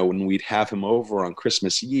him, when we'd have him over on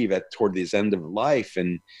Christmas Eve toward his end of life,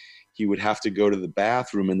 and he would have to go to the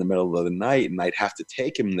bathroom in the middle of the night, and I'd have to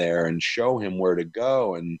take him there and show him where to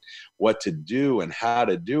go and what to do and how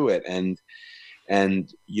to do it. And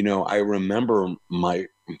I remember my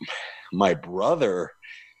brother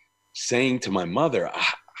saying to my mother,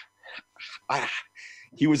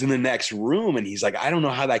 he was in the next room, and he's like, I don't know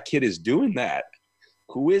how that kid is doing that.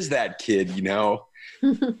 Who is that kid?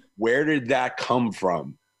 Where did that come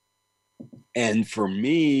from? And for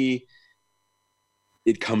me,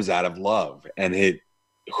 it comes out of love. And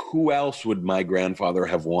who else would my grandfather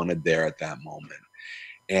have wanted there at that moment?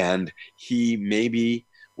 And he maybe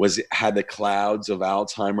had the clouds of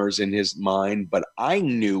Alzheimer's in his mind, but I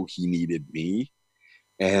knew he needed me,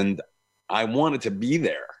 and I wanted to be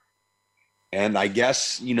there. And I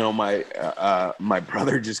guess, my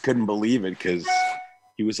brother just couldn't believe it, because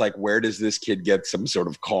he was like, where does this kid get some sort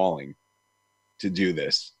of calling to do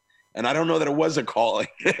this? And I don't know that it was a calling.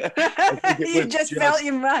 You just felt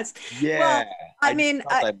you must. Yeah.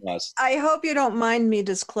 Well, I hope you don't mind me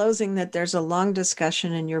disclosing that there's a long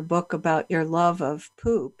discussion in your book about your love of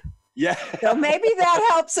poop. Yeah. So maybe that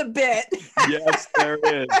helps a bit. Yes, there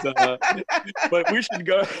is. But we should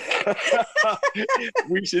go.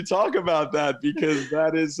 We should talk about that, because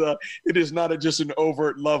that is. It is not just an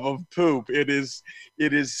overt love of poop. It is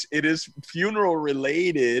funeral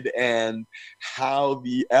related, and how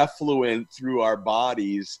the effluent through our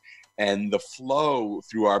bodies and the flow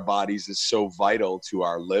through our bodies is so vital to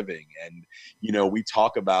our living. And, we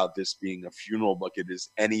talk about this being a funeral book. It is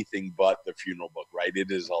anything but the funeral book, right? It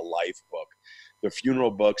is a life book. The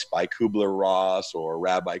funeral books by Kubler-Ross or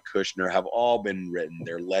Rabbi Kushner have all been written.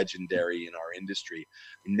 They're legendary in our industry.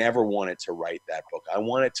 I never wanted to write that book. I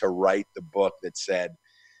wanted to write the book that said,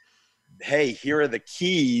 hey, here are the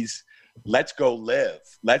keys. Let's go live.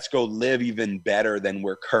 Let's go live even better than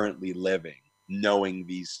we're currently living, knowing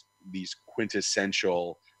these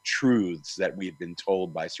quintessential truths that we've been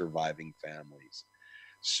told by surviving families.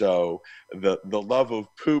 So the love of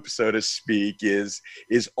poop, so to speak, is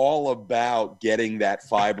all about getting that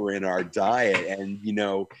fiber in our diet. And,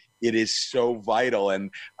 it is so vital.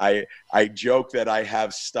 And I joke that I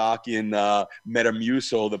have stock in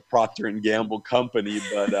Metamucil, the Procter & Gamble company,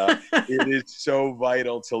 but it is so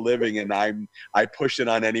vital to living. And I push it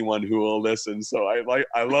on anyone who will listen. So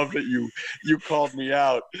I love that you called me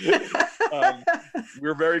out.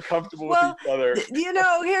 We're very comfortable with each other.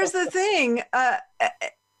 Here's the thing.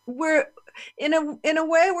 We're in a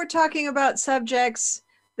way, we're talking about subjects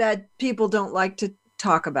that people don't like to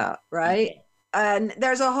talk about, right? Yeah. And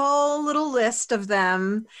there's a whole little list of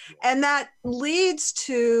them, and that leads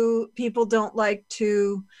to people don't like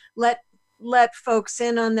to let folks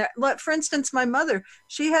in on their. For instance, my mother,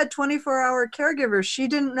 she had 24-hour caregivers. She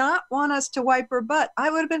did not want us to wipe her butt. I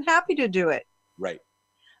would have been happy to do it, right?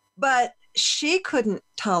 But she couldn't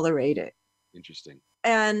tolerate it. Interesting.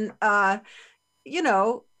 And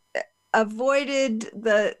avoided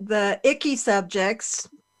the icky subjects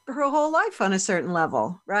her whole life on a certain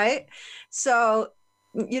level, right? So,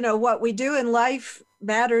 what we do in life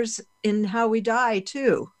matters in how we die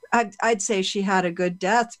too. I'd say she had a good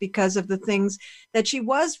death because of the things that she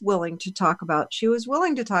was willing to talk about. She was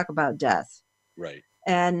willing to talk about death. Right.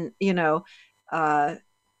 And,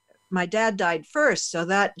 my dad died first, so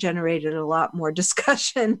that generated a lot more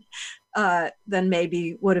discussion than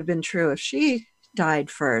maybe would have been true if she died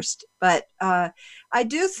first. But I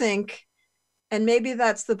do think, and maybe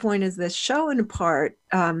that's the point of this show in part,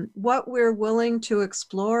 what we're willing to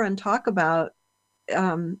explore and talk about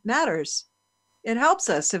matters. It helps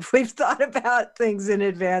us if we've thought about things in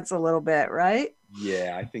advance a little bit, right?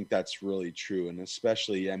 Yeah, I think that's really true. And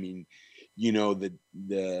especially, I mean,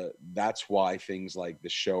 that's why things like the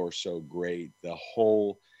show are so great. The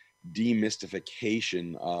whole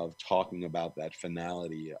demystification of talking about that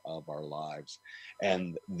finality of our lives.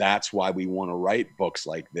 And that's why we want to write books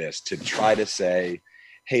like this, to try to say,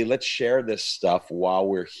 hey, let's share this stuff while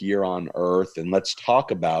we're here on Earth and let's talk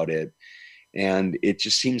about it. And it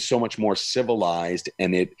just seems so much more civilized,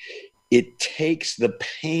 and it takes the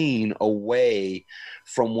pain away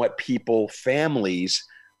from what families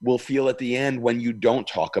will feel at the end when you don't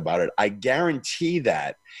talk about it. I guarantee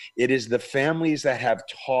that it is the families that have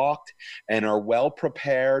talked and are well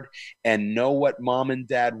prepared and know what mom and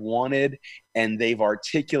dad wanted, and they've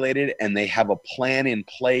articulated and they have a plan in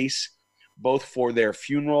place, both for their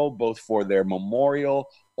funeral, both for their memorial.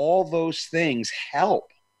 All those things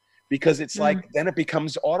help, because it's like, then it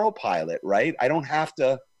becomes autopilot, right? I don't have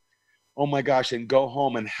to, oh my gosh, and go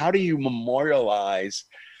home. And how do you memorialize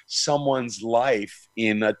someone's life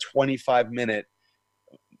in a 25-minute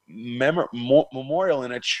memorial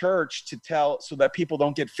in a church to tell, so that people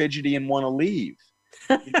don't get fidgety and want to leave?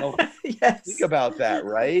 Yes. Think about that,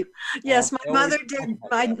 right? Yes,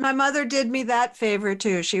 my mother did me that favor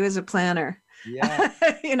too. She was a planner. Yeah.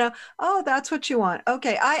 Oh, that's what you want.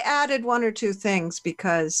 Okay, I added one or two things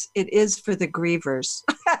because it is for the grievers.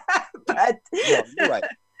 But yeah, you're right.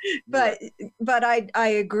 But I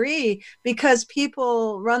agree, because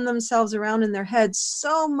people run themselves around in their heads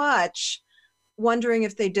so much wondering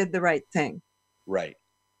if they did the right thing. Right.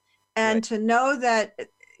 And to know that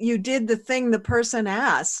you did the thing the person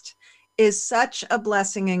asked is such a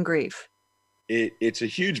blessing in grief. It's a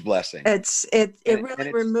huge blessing. It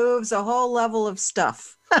really removes a whole level of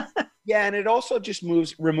stuff. Yeah, and it also just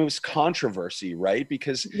removes controversy, right?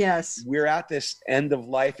 Because we're at this end of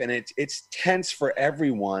life, and it's tense for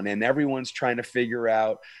everyone, and everyone's trying to figure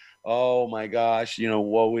out, oh my gosh,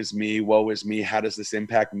 woe is me. How does this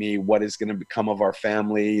impact me? What is going to become of our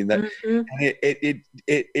family? And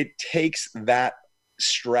it takes that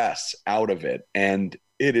stress out of it, and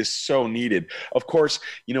it is so needed. Of course,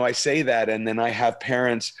 I say that, and then I have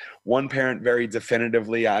parents, one parent very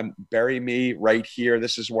definitively, bury me right here.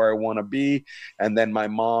 This is where I want to be. And then my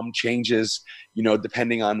mom changes,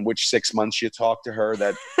 depending on which 6 months you talk to her,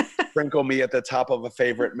 that sprinkle me at the top of a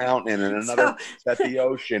favorite mountain, and another piece at the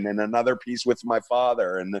ocean, and another piece with my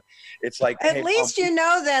father. And it's like, at least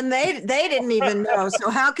then they didn't even know.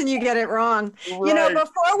 So how can you get it wrong? Right.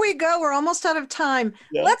 Before we go, we're almost out of time.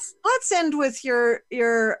 Yeah. Let's end with your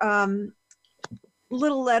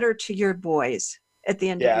little letter to your boys at the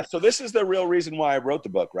end. Yeah. So this is the real reason why I wrote the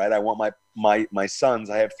book, right? I want my sons,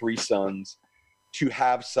 I have 3 sons, to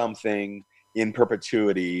have something in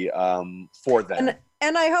perpetuity for them.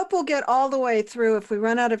 And I hope we'll get all the way through. If we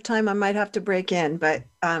run out of time, I might have to break in, but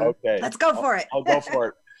okay. Let's go for it. I'll go for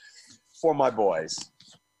it. For my boys,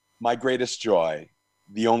 my greatest joy,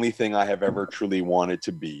 the only thing I have ever truly wanted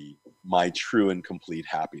to be, my true and complete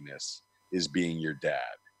happiness, is being your dad.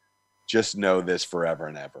 Just know this forever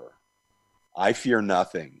and ever. I fear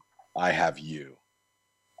nothing. I have you.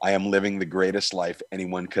 I am living the greatest life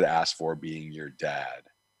anyone could ask for, being your dad.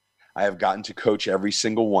 I have gotten to coach every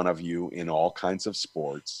single one of you in all kinds of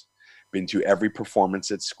sports, been to every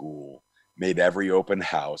performance at school, made every open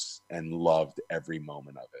house, and loved every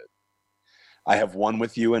moment of it. I have won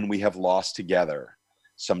with you, and we have lost together,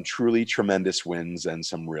 some truly tremendous wins and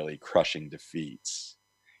some really crushing defeats.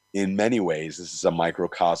 In many ways, this is a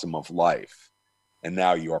microcosm of life, and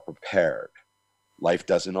now you are prepared. Life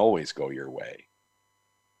doesn't always go your way.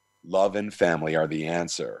 Love and family are the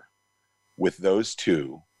answer. With those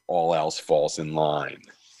two, all else falls in line.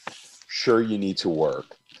 Sure, you need to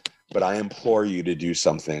work, but I implore you to do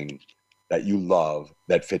something that you love,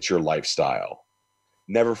 that fits your lifestyle.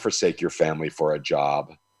 Never forsake your family for a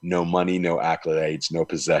job. No money, no accolades, no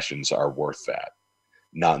possessions are worth that.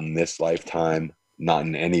 Not in this lifetime, not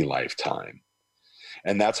in any lifetime.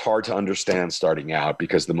 And that's hard to understand starting out,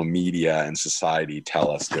 because the media and society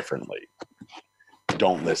tell us differently.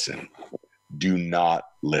 Don't listen. Do not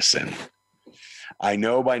listen. I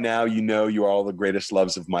know by now you are all the greatest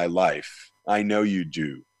loves of my life. I know you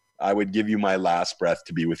do. I would give you my last breath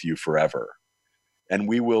to be with you forever. And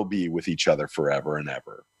we will be with each other forever and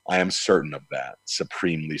ever. I am certain of that,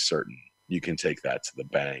 supremely certain. you can take that to the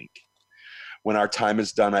bank. When our time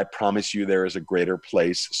is done, I promise you there is a greater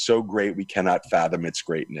place, so great we cannot fathom its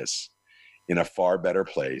greatness, in a far better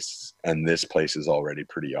place, and this place is already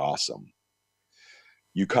pretty awesome.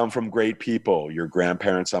 You come from great people. Your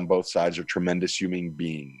grandparents on both sides are tremendous human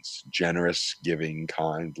beings, generous, giving,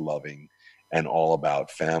 kind, loving, and all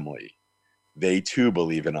about family. They too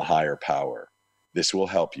believe in a higher power. This will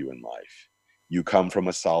help you in life. You come from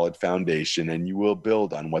a solid foundation, and you will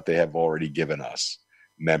build on what they have already given us,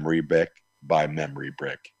 memory brick by memory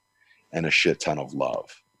brick, and a shit ton of love.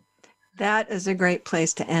 That is a great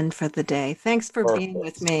place to end for the day. Thanks for being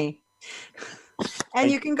with me. And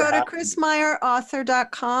you can go to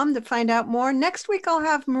chrismeyerauthor.com to find out more. Next week, I'll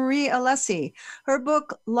have Marie Alessi. Her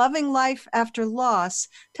book, Loving Life After Loss,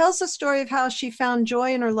 tells the story of how she found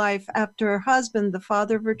joy in her life after her husband, the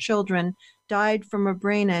father of her children, died from a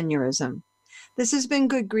brain aneurysm. This has been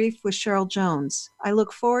Good Grief with Cheryl Jones. I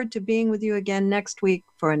look forward to being with you again next week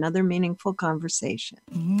for another meaningful conversation.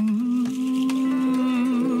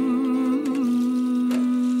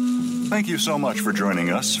 Thank you so much for joining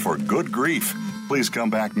us for Good Grief. Please come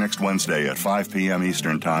back next Wednesday at 5 p.m.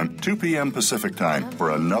 Eastern Time, 2 p.m. Pacific Time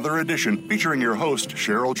for another edition featuring your host,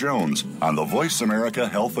 Cheryl Jones, on the Voice America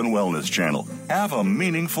Health and Wellness Channel. Have a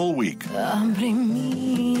meaningful week. Abre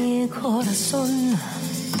mi corazón.